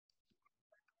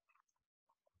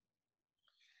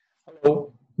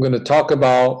Hello, I'm going to talk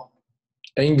about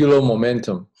angular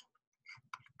momentum.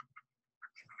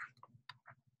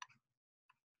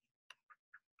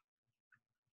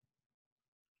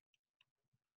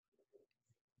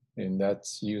 And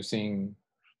that's using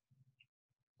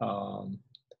L.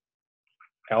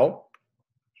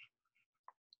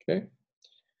 Okay,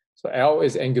 so L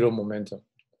is angular momentum.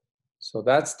 So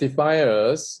that's defined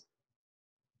as,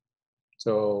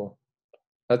 so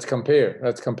let's compare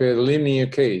the linear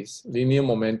case, linear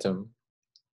momentum,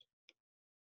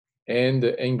 and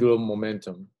the angular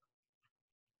momentum.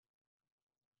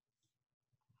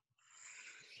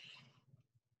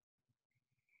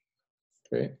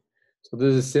 Okay, so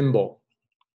this is symbol.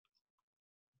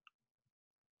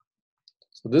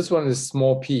 So this one is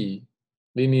small p,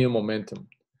 linear momentum,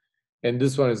 and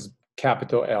this one is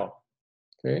capital L.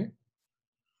 Okay,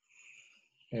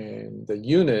 and the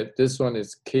unit, this one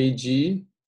is kg.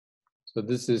 So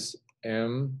this is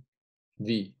mv,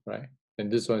 right?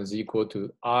 And this one is equal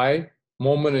to I,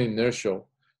 moment of inertial,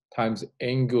 times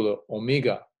angular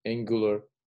omega, angular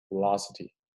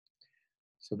velocity.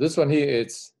 So this one here,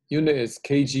 its unit is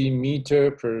kg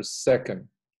meter per second.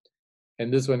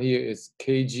 And this one here is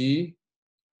kg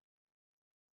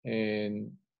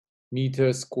and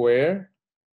meter square,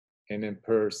 and then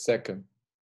per second.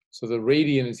 So the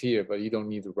radian is here, but you don't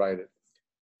need to write it.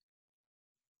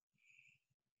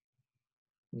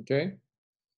 Okay?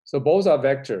 So both are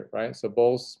vector, right? So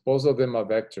both of them are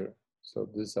vector. So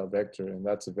this is a vector, and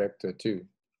that's a vector too.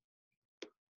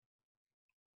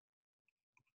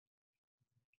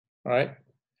 All right?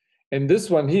 And this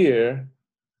one here,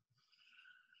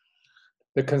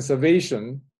 the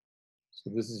conservation, so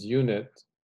this is unit,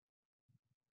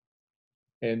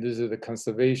 and this is the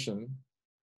conservation.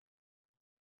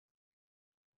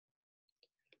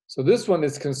 So this one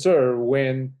is conserved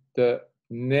when the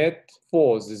net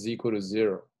force is equal to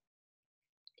 0.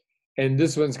 And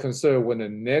this one's conserved when the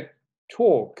net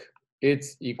torque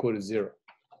is equal to 0.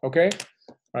 Okay?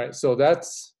 All right, so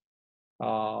let's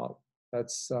go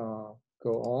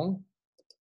on.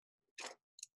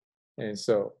 And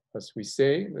so, as we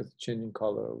say, let's change in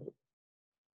color.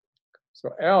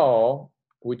 So L,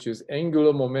 which is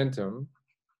angular momentum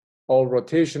or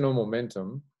rotational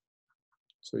momentum,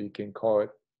 so you can call it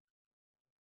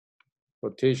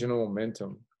rotational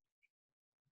momentum.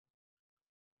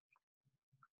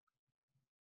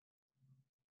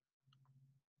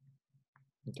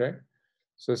 Okay,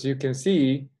 so as you can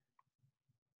see,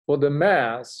 for the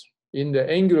mass, in the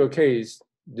angular case,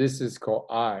 this is called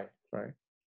I, right?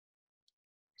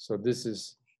 So this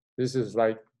is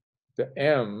like the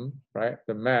M, right?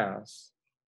 The mass.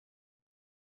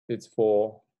 It's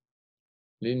for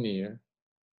linear.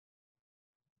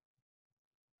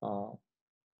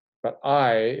 But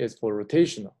I is for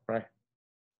rotational, right?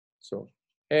 So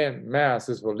M, mass,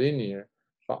 is for linear,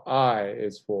 but I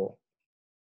is for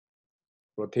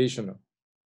rotational.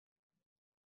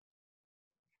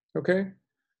 Okay?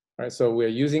 All right, so we're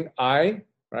using I,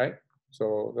 right?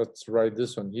 So let's write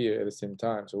this one here at the same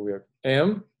time. So we have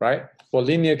M, right? For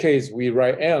linear case, we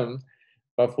write M,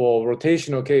 but for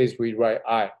rotational case, we write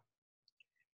I.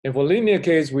 And for linear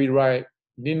case, we write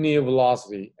linear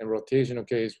velocity, and rotational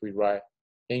case, we write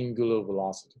angular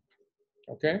velocity.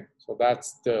 Okay, so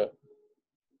that's the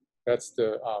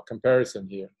comparison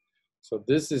here. So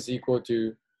this is equal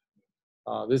to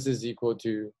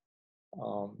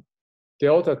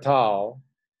delta tau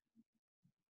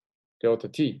delta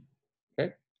t.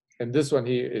 Okay, and this one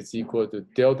here is equal to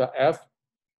delta f.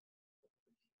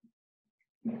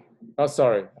 Oh,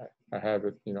 sorry, I have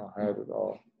it. I have it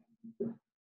all.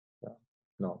 Yeah.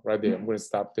 No, right there. I'm going to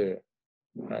stop there.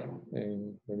 Right,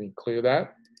 and let me clear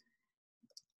that.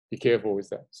 Be careful with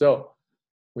that. So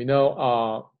we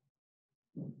know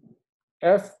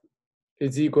F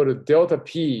is equal to delta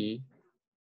P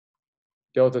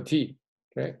delta T,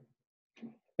 okay?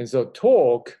 And so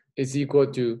torque is equal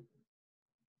to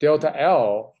delta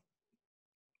L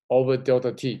over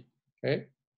delta T, okay?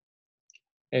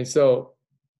 And so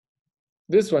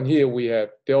this one here, we have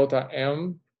delta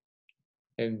M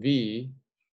and V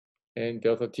and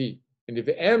delta T. And if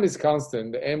the M is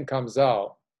constant, the M comes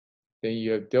out, then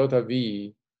you have delta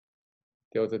V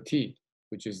delta T,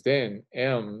 which is then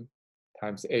M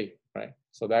times A, right?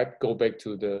 So that go back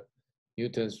to the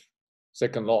Newton's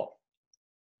second law.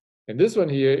 And this one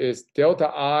here is delta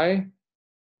I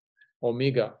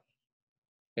omega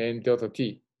and delta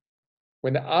T.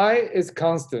 When the I is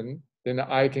constant, then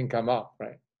the I can come out,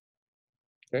 right?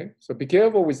 Okay, so be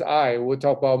careful with I. We'll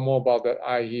talk about more about that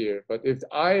I here. But if the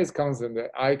I is constant, the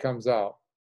I comes out.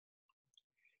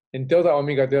 And delta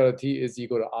omega delta T is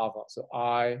equal to alpha. So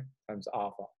I times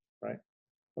alpha, right?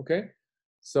 Okay,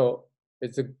 so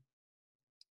it's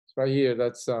right here.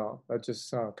 Let's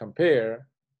just compare.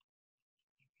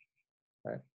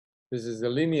 Right, this is a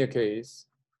linear case,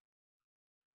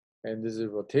 and this is a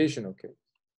rotational case.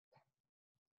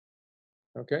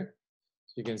 Okay,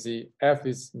 so you can see F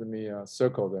is, let me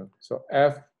circle them. So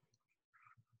F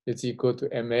is equal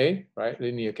to MA, right?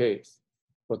 Linear case.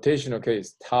 Rotational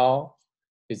case, tau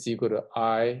is equal to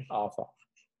I alpha. All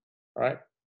right.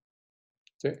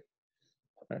 Okay.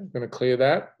 All right, I'm going to clear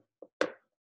that.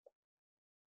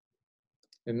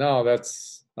 And now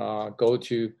let's go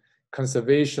to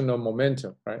conservation of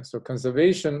momentum, right? So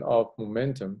conservation of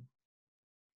momentum,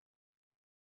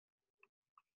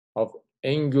 of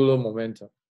angular momentum.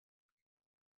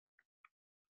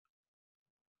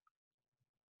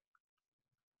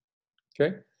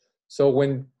 Okay. So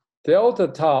when delta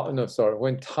tau, no, sorry,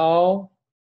 when tau,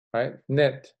 right,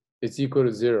 net is equal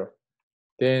to 0,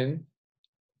 then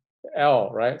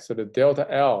L, right? So the delta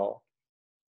L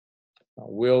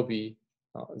will be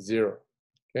 0.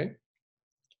 Okay.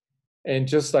 And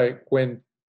just like when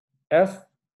F,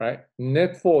 right,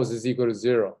 net force is equal to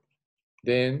 0,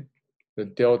 then the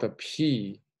delta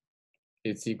P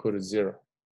is equal to 0.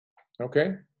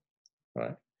 Okay. All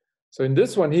right. So in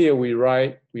this one here, we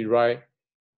write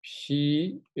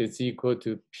P is equal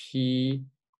to P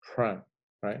prime,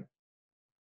 right?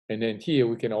 And then here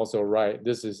we can also write,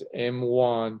 this is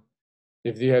M1,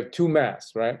 if you have two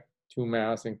mass, right? Two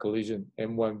mass in collision,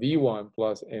 M1 V1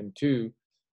 plus M2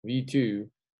 V2,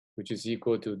 which is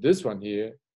equal to this one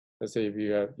here. Let's say if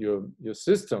you have your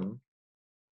system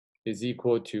is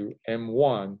equal to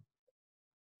M1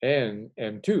 and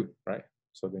M2, right?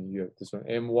 So then you have this one,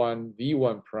 M1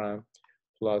 V1 prime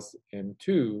plus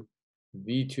M2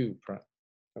 V2 prime,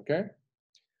 okay?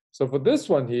 So for this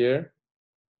one here,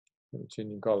 I'm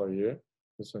changing color here.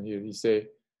 This one here, you say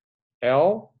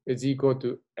L is equal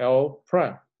to L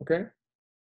prime, okay?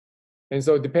 And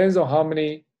so it depends on how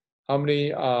many,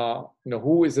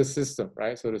 who is the system,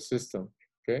 right? So the system,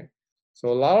 okay? So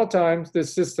a lot of times the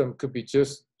system could be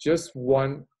just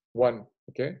one,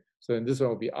 okay? So in this one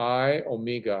will be I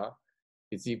omega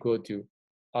is equal to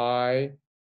I,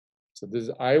 so this is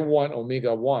I1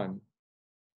 omega 1.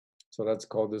 So let's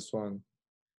call this one,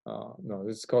 no,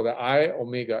 this is called the I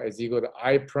omega is equal to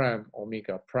I prime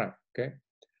omega prime, okay?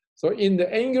 So in the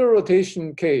angular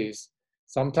rotation case,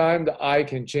 sometimes the I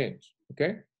can change,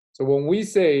 okay? So when we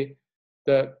say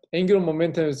the angular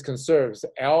momentum is conserved, so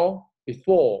L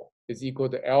before is equal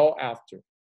to L after.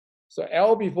 So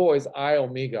L before is I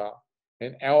omega,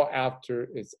 and L after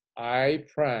is I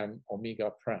prime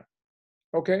omega prime,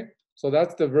 okay? So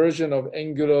that's the version of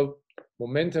angular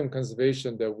momentum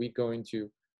conservation that we're going to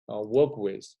work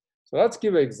with. So let's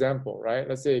give an example, right?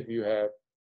 Let's say if you have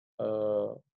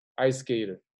ice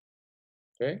skater,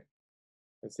 okay?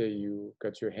 Let's say you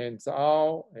got your hands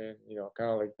out and,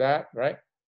 kind of like that, right?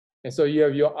 And so you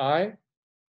have your I,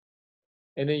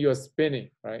 and then you're spinning,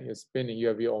 right? You're spinning, you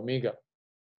have your omega.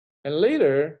 And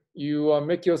later you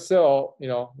make yourself,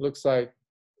 looks like,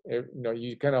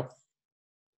 you kind of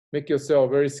make yourself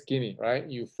very skinny, right?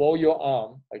 You fold your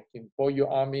arm, like you fold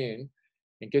your arm in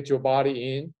and get your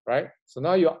body in, right? So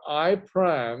now your I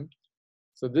prime,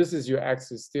 so this is your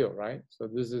axis still, right? So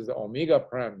this is the omega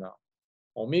prime now,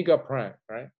 omega prime,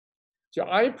 right? So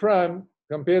I prime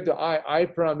compared to I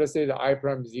prime, let's say the I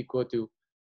prime is equal to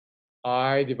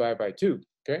I divided by 2,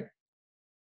 okay?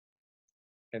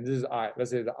 And this is I,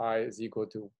 let's say the I is equal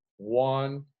to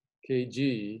 1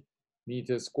 kg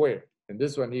meter squared. And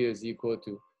this one here is equal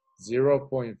to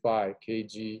 0.5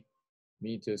 kg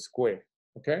meter squared,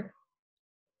 okay?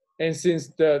 And since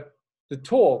the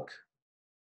torque,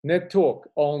 net torque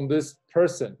on this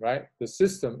person, right? The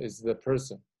system is the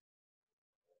person,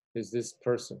 is this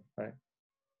person, right?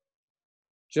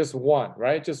 Just one,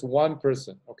 right? Just one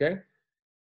person, okay?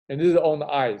 And this is on the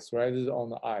ice, right? This is on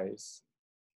the ice.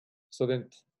 So then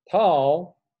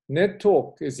tau net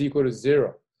torque is equal to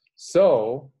 0.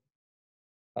 So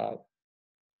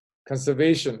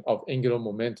conservation of angular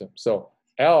momentum. So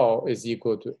L is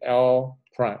equal to L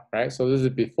prime, right? So this is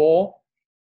before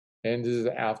and this is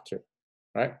after,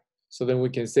 right? So then we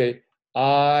can say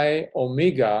I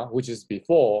omega, which is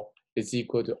before, is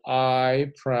equal to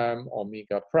I prime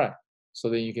omega prime. So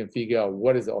then you can figure out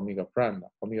what is the omega prime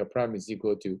now. Omega prime is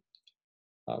equal to,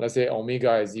 let's say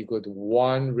omega is equal to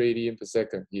 1 radian per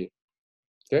second here,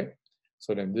 okay?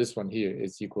 So then this one here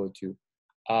is equal to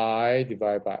I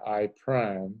divided by I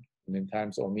prime and then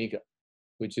times omega,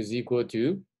 which is equal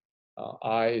to,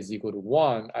 I is equal to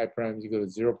 1, I prime is equal to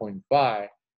 0.5,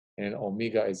 and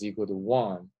omega is equal to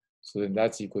 1. So then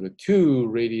that's equal to 2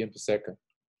 radian per second.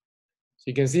 So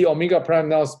you can see omega prime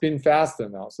now spin faster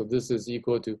now. So this is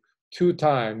equal to 2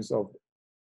 times of,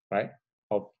 right,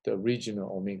 of the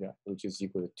original omega, which is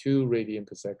equal to 2 radian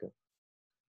per second.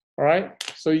 All right,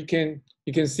 so you can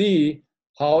see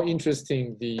how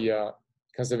interesting the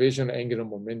conservation of angular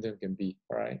momentum can be.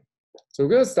 All right, so we're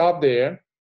going to stop there,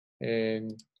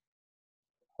 and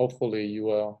hopefully you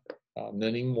are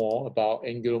learning more about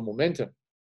angular momentum.